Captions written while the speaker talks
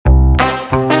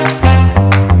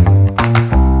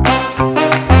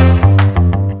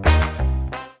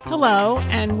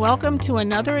welcome to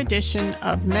another edition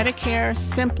of Medicare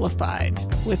Simplified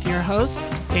with your host,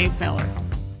 Dave Miller.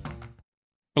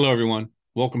 Hello, everyone.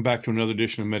 Welcome back to another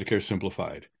edition of Medicare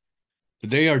Simplified.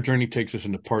 Today, our journey takes us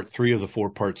into part 3 of the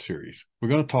 4-part series. We're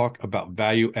going to talk about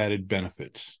value-added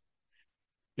benefits.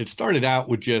 It started out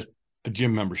with just a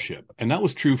gym membership, and that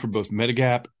was true for both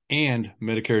Medigap and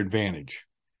Medicare Advantage.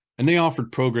 And they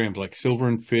offered programs like Silver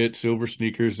and Fit, Silver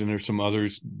Sneakers, and there's some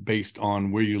others based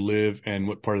on where you live and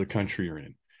what part of the country you're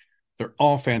in. They're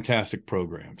all fantastic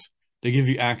programs. They give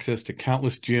you access to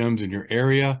countless gyms in your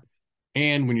area,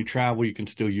 and when you travel, you can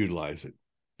still utilize it.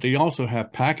 They also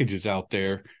have packages out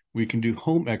there where you can do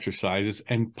home exercises,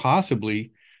 and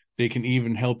possibly they can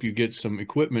even help you get some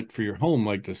equipment for your home,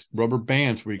 like this rubber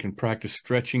bands where you can practice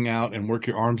stretching out and work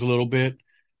your arms a little bit.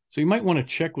 So you might want to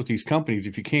check with these companies.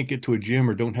 If you can't get to a gym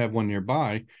or don't have one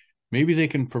nearby, maybe they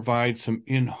can provide some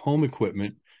in-home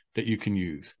equipment that you can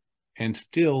use and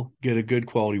still get a good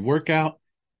quality workout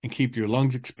and keep your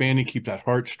lungs expanding, keep that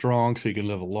heart strong so you can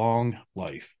live a long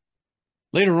life.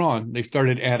 Later on, they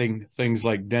started adding things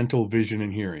like dental, vision,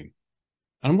 and hearing.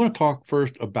 And I'm going to talk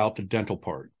first about the dental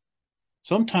part.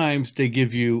 Sometimes they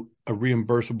give you a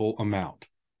reimbursable amount.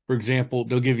 For example,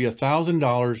 they'll give you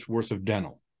 $1,000 worth of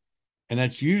dental. And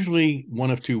that's usually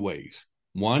one of two ways.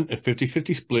 One, a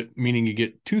 50-50 split, meaning you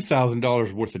get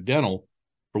 $2,000 worth of dental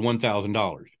for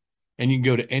 $1,000. And you can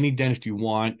go to any dentist you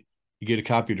want. You get a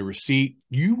copy of the receipt.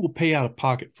 You will pay out of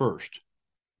pocket first.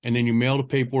 And then you mail the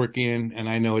paperwork in. And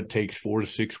I know it takes 4 to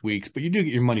 6 weeks, but you do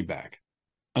get your money back.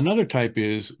 Another type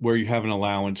is where you have an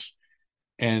allowance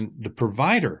and the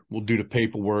provider will do the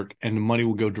paperwork and the money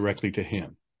will go directly to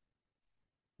him.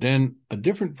 Then a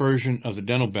different version of the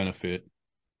dental benefit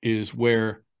is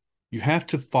where you have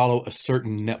to follow a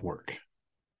certain network.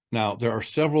 Now, there are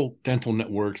several dental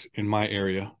networks in my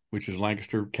area, which is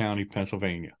Lancaster County,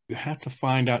 Pennsylvania. You have to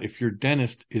find out if your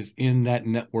dentist is in that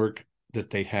network that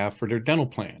they have for their dental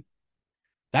plan.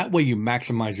 That way you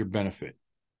maximize your benefit.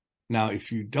 Now,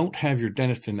 if you don't have your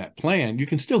dentist in that plan, you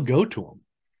can still go to them.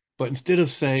 But instead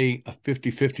of, say, a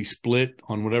 50-50 split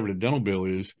on whatever the dental bill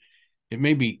is, it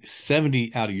may be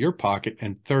 70 out of your pocket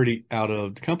and 30 out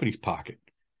of the company's pocket.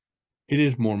 It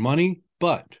is more money,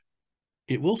 but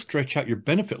it will stretch out your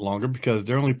benefit longer because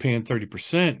they're only paying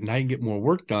 30%. Now you can get more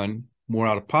work done, more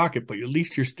out of pocket, but at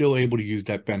least you're still able to use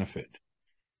that benefit.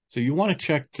 So you want to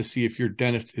check to see if your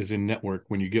dentist is in network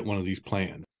when you get one of these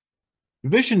plans. The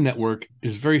Vision Network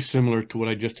is very similar to what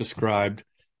I just described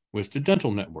with the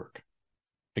dental network.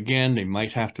 Again, they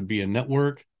might have to be a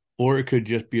network, or it could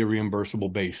just be a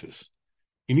reimbursable basis.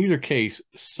 In either case,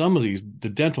 some of these, the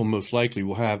dental most likely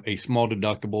will have a small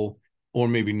deductible or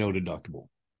maybe no deductible.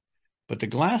 But the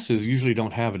glasses usually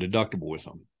don't have a deductible with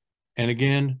them. And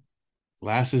again,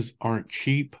 glasses aren't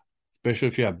cheap, especially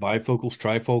if you have bifocals,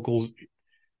 trifocals,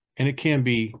 and it can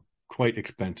be quite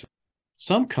expensive.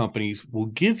 Some companies will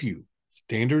give you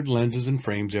standard lenses and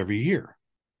frames every year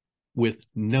with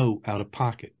no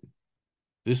out-of-pocket.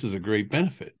 This is a great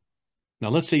benefit. Now,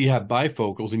 let's say you have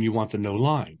bifocals and you want the no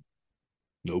line.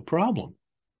 No problem.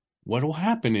 What will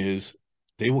happen is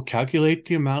they will calculate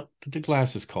the amount that the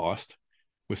glasses cost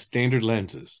with standard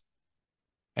lenses.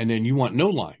 And then you want no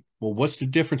line. Well, what's the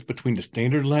difference between the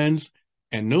standard lens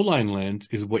and no line lens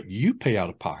is what you pay out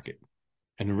of pocket.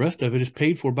 And the rest of it is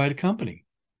paid for by the company.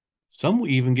 Some will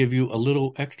even give you a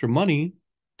little extra money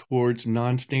towards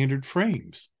non-standard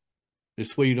frames.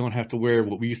 This way you don't have to wear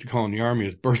what we used to call in the Army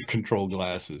as birth control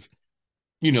glasses.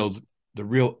 You know, the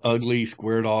real ugly,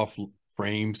 squared off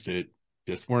frames that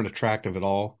just weren't attractive at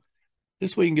all.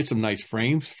 This way you can get some nice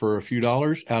frames for a few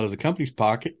dollars out of the company's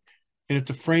pocket. And if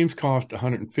the frames cost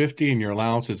 $150 and your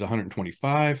allowance is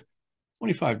 $125,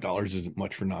 $25 isn't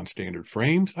much for non-standard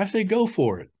frames. I say go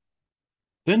for it.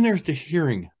 Then there's the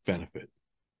hearing benefit.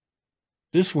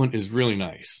 This one is really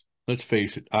nice. Let's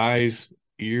face it, eyes,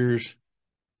 ears,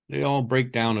 they all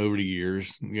break down over the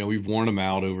years. You know, we've worn them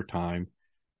out over time.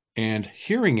 And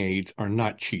hearing aids are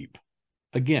not cheap.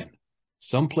 Again,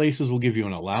 some places will give you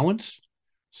an allowance.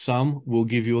 Some will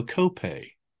give you a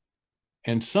copay.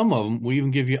 And some of them will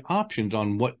even give you options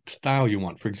on what style you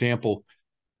want. For example,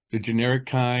 the generic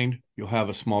kind, you'll have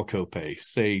a small copay,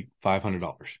 say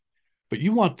 $500. But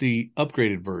you want the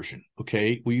upgraded version,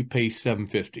 okay? Well, you pay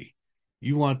 $750.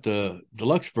 You want the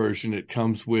deluxe version that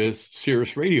comes with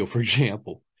Sirius Radio, for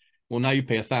example. Well, now you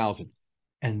pay $1,000,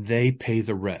 and they pay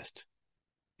the rest.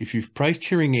 If you've priced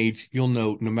hearing aids, you'll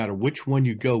know no matter which one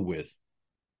you go with,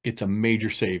 it's a major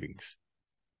savings.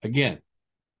 Again,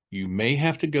 you may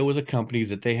have to go with a company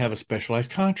that they have a specialized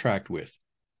contract with.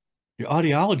 Your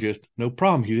audiologist, no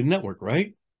problem, he's a network,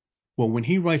 right? Well, when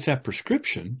he writes that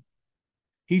prescription,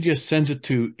 He just sends it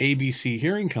to ABC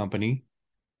Hearing Company.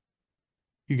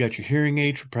 You got your hearing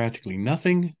aids for practically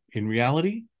nothing in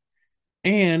reality.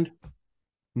 And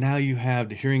now you have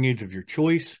the hearing aids of your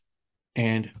choice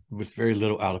and with very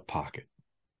little out of pocket.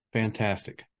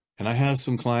 Fantastic. And I have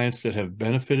some clients that have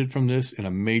benefited from this in a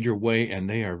major way, and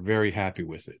they are very happy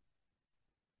with it.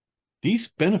 These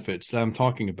benefits that I'm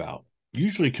talking about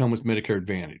usually come with Medicare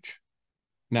Advantage.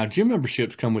 Now, gym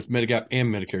memberships come with Medigap and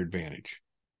Medicare Advantage.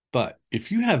 But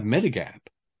if you have Medigap,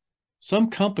 some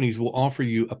companies will offer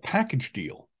you a package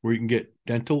deal where you can get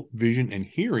dental, vision, and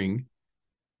hearing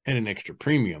at an extra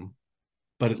premium,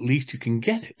 but at least you can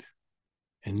get it.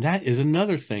 And that is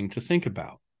another thing to think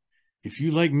about. If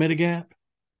you like Medigap,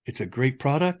 it's a great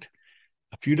product.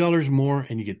 A few dollars more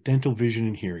and you get dental, vision,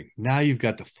 and hearing. Now you've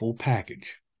got the full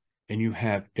package and you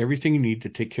have everything you need to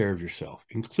take care of yourself,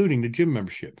 including the gym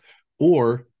membership.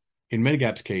 Or in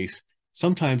Medigap's case,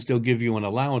 sometimes they'll give you an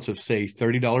allowance of, say,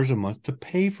 $30 a month to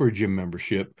pay for a gym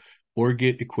membership or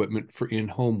get equipment for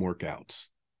in-home workouts.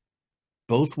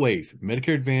 Both ways,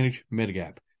 Medicare Advantage,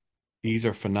 Medigap. These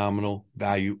are phenomenal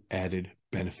value-added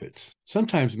benefits.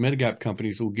 Sometimes Medigap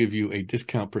companies will give you a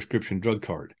discount prescription drug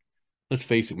card. Let's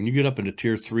face it, when you get up into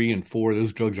tier 3 and 4,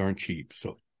 those drugs aren't cheap.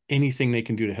 So anything they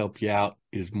can do to help you out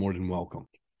is more than welcome.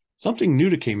 Something new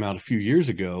that came out a few years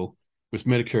ago with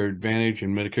Medicare Advantage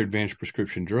and Medicare Advantage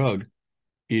prescription drug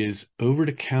is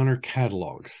over-the-counter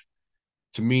catalogs.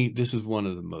 To me, this is one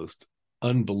of the most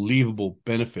unbelievable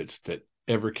benefits that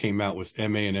ever came out with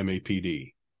MA and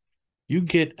MAPD. You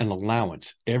get an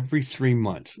allowance every 3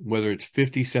 months, whether it's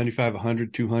 50, 75,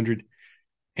 100, 200,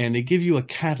 and they give you a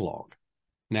catalog.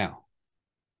 Now,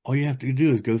 all you have to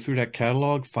do is go through that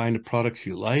catalog, find the products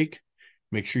you like,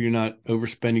 make sure you're not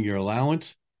overspending your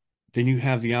allowance. Then you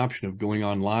have the option of going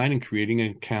online and creating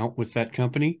an account with that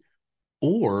company,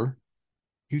 or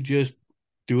you just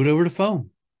do it over the phone.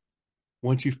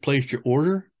 Once you've placed your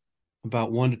order,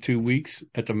 about 1 to 2 weeks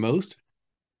at the most,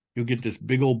 you'll get this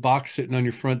big old box sitting on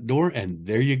your front door, and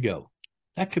there you go.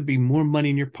 That could be more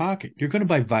money in your pocket. You're going to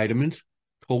buy vitamins,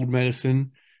 cold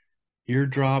medicine, ear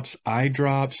drops, eye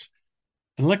drops,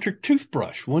 an electric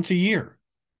toothbrush once a year.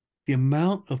 The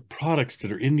amount of products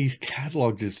that are in these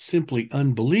catalogs is simply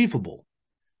unbelievable.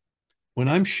 When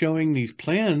I'm showing these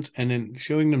plans and then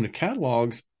showing them the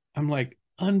catalogs, I'm like,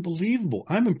 unbelievable.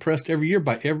 I'm impressed every year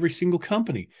by every single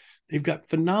company. They've got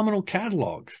phenomenal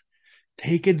catalogs.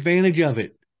 Take advantage of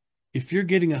it. If you're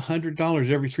getting $100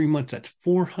 every 3 months, that's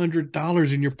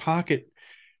 $400 in your pocket,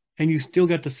 and you still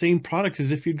got the same products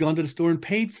as if you'd gone to the store and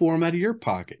paid for them out of your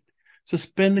pocket. So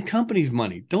spend the company's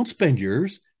money. Don't spend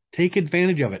yours. Take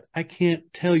advantage of it. I can't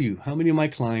tell you how many of my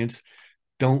clients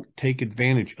don't take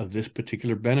advantage of this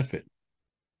particular benefit.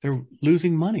 They're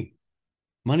losing money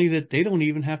that they don't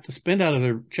even have to spend out of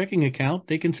their checking account.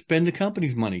 They can spend the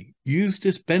company's money. Use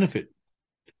this benefit.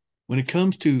 When it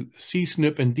comes to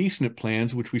C-SNP and D-SNP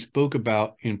plans, which we spoke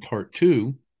about in part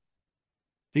 2,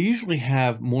 they usually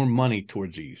have more money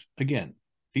towards these. Again,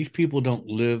 these people don't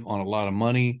live on a lot of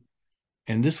money,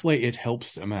 and this way it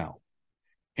helps them out.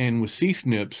 And with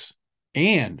C-SNPs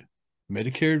and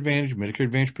Medicare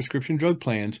Advantage prescription drug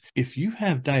plans, if you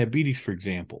have diabetes, for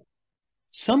example,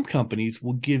 some companies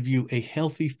will give you a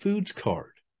healthy foods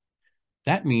card.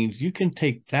 That means you can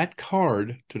take that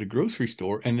card to the grocery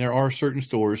store, and there are certain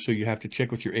stores, so you have to check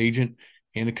with your agent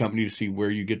and the company to see where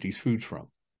you get these foods from.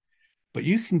 But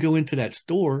you can go into that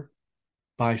store,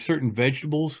 buy certain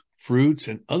vegetables, fruits,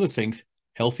 and other things,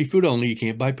 healthy food only. You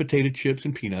can't buy potato chips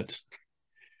and peanuts,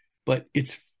 but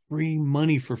it's free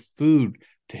money for food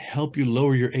to help you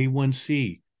lower your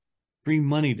A1C, free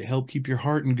money to help keep your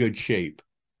heart in good shape.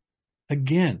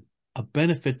 Again, a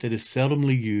benefit that is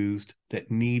seldomly used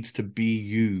that needs to be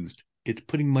used. It's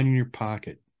putting money in your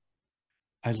pocket.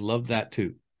 I love that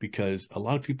too, because a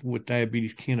lot of people with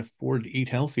diabetes can't afford to eat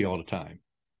healthy all the time.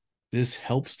 This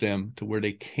helps them to where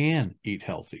they can eat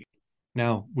healthy.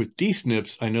 Now, with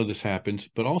D-SNPs, I know this happens,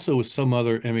 but also with some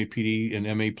other MAPD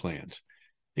and MA plans.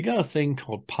 They got a thing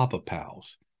called Papa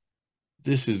Pals.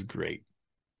 This is great.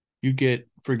 You get,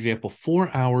 for example,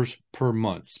 4 hours per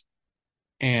month,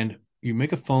 and you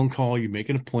make a phone call, you make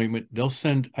an appointment. They'll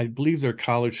send, I believe they're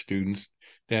college students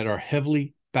that are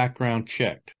heavily background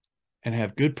checked and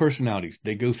have good personalities.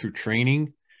 They go through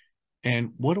training.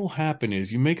 And what will happen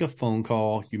is you make a phone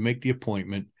call, you make the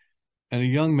appointment, and a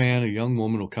young man, a young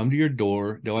woman will come to your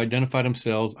door. They'll identify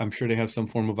themselves. I'm sure they have some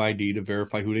form of ID to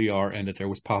verify who they are and that they're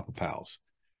with Papa Pals.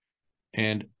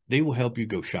 And they will help you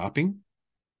go shopping.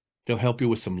 They'll help you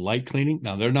with some light cleaning.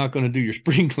 Now, they're not going to do your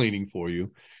spring cleaning for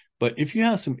you. But if you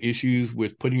have some issues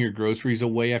with putting your groceries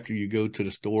away after you go to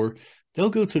the store, They'll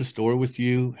go to the store with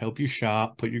you, help you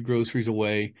shop, put your groceries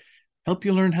away, help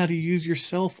you learn how to use your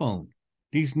cell phone.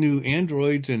 These new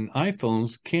Androids and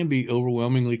iPhones can be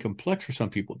overwhelmingly complex for some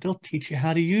people. They'll teach you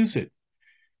how to use it.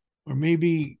 Or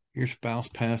maybe your spouse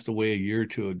passed away a year or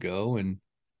two ago, and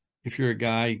if you're a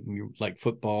guy, you like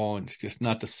football, and it's just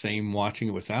not the same watching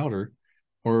it without her.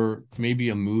 Or maybe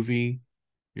a movie,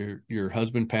 your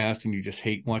husband passed and you just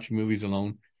hate watching movies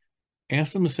alone.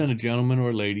 Ask them to send a gentleman or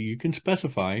a lady, you can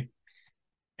specify,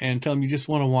 and tell them you just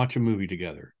want to watch a movie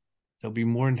together. They'll be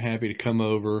more than happy to come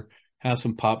over, have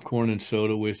some popcorn and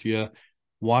soda with you,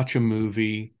 watch a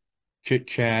movie, chit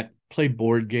chat, play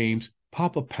board games.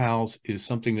 Papa Pals is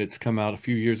something that's come out a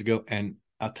few years ago, and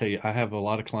I'll tell you, I have a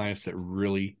lot of clients that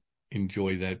really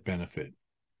enjoy that benefit.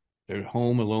 They're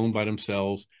home alone by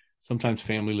themselves. Sometimes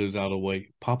family lives out of the way.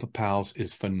 Papa Pals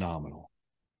is phenomenal.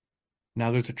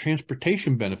 Now, there's a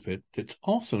transportation benefit that's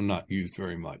also not used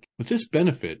very much. With this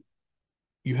benefit,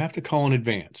 you have to call in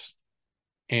advance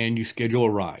and you schedule a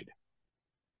ride.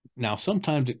 Now,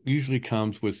 sometimes it usually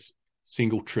comes with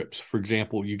single trips. For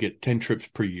example, you get 10 trips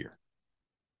per year.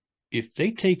 If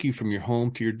they take you from your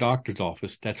home to your doctor's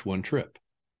office, that's one trip.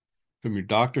 From your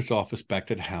doctor's office back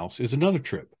to the house is another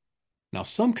trip. Now,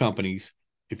 some companies,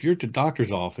 if you're at the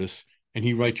doctor's office and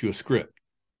he writes you a script,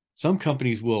 some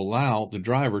companies will allow the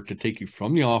driver to take you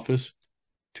from the office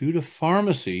to the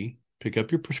pharmacy, pick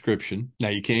up your prescription. Now,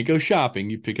 you can't go shopping.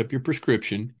 You pick up your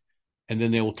prescription, and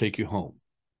then they will take you home.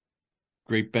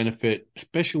 Great benefit,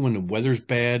 especially when the weather's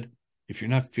bad. If you're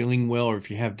not feeling well or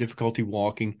if you have difficulty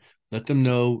walking, let them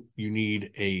know you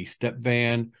need a step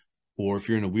van, or if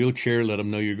you're in a wheelchair, let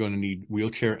them know you're going to need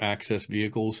wheelchair access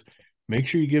vehicles. Make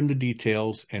sure you give them the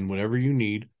details and whatever you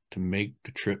need to make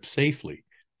the trip safely.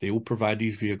 They will provide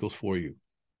these vehicles for you.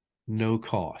 No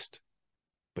cost.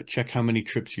 But check how many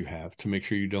trips you have to make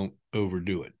sure you don't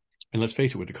overdo it. And let's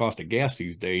face it, with the cost of gas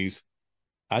these days,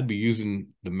 I'd be using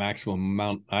the maximum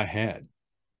amount I had.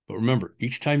 But remember,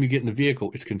 each time you get in the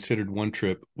vehicle, it's considered one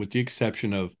trip, with the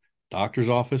exception of doctor's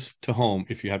office to home.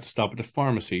 If you have to stop at the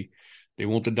pharmacy, they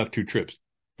won't deduct 2 trips.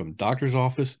 From doctor's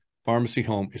office, pharmacy,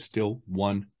 home is still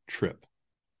one trip.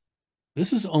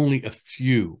 This is only a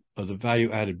few of the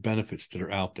value-added benefits that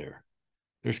are out there.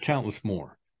 There's countless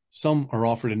more. Some are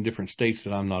offered in different states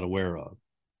that I'm not aware of.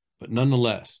 But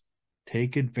nonetheless,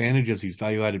 take advantage of these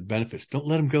value-added benefits. Don't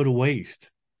let them go to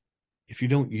waste. If you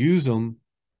don't use them,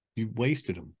 you've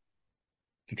wasted them.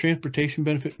 The transportation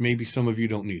benefit, maybe some of you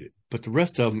don't need it, but the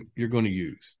rest of them you're going to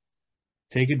use.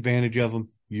 Take advantage of them,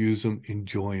 use them,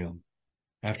 enjoy them.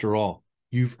 After all,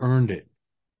 you've earned it.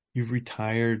 You've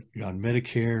retired, you're on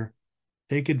Medicare.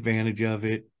 Take advantage of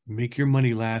it, make your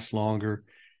money last longer,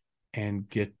 and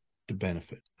get the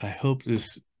benefit. I hope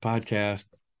this podcast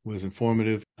was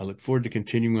informative. I look forward to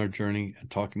continuing our journey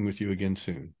and talking with you again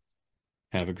soon.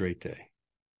 Have a great day.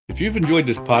 If you've enjoyed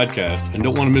this podcast and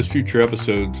don't want to miss future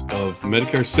episodes of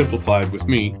Medicare Simplified with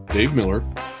me, Dave Miller,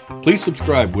 please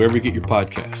subscribe wherever you get your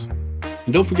podcasts.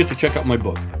 And don't forget to check out my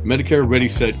book, Medicare Ready,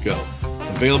 Set, Go,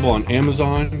 available on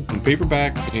Amazon in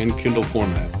paperback and Kindle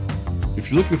format.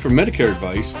 If you're looking for Medicare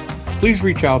advice, please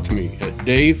reach out to me at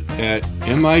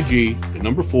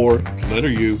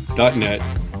dave@mig4u.net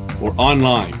or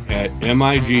online at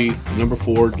mig4u.net.